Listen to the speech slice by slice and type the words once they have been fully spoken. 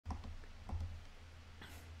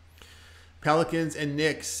Pelicans and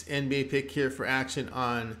Knicks NBA pick here for action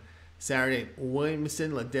on Saturday.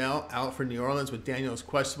 Williamson, Liddell out for New Orleans with Daniels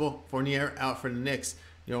questionable. Fournier out for the Knicks.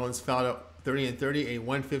 New Orleans fouled up 30-30, a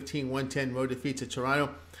 115-110 road defeat to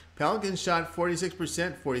Toronto. Pelicans shot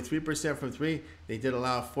 46%, 43% from three. They did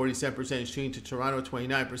allow 47% shooting to Toronto,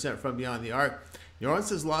 29% from beyond the arc. New Orleans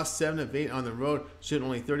has lost 7 of 8 on the road, shooting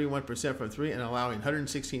only 31% from three and allowing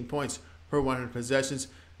 116 points per 100 possessions.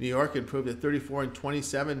 New York improved to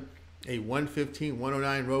 34-27, a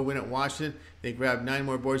 115-109 road win at Washington. They grabbed 9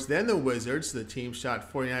 more boards than the Wizards. The team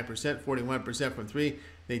shot 49%, 41% from three.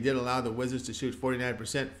 They did allow the Wizards to shoot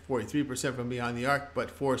 49%, 43% from beyond the arc, but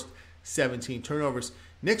forced 17 turnovers.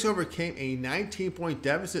 Knicks overcame a 19-point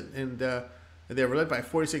deficit, and they were led by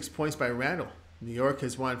 46 points by Randall. New York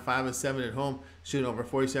has won 5 of 7 at home, shooting over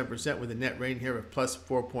 47% with a net rating here of plus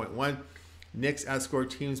 4.1. Knicks outscored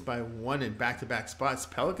teams by 1 in back-to-back spots.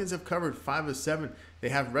 Pelicans have covered 5 of 7. They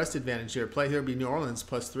have rest advantage here. Play here be New Orleans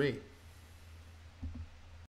plus 3.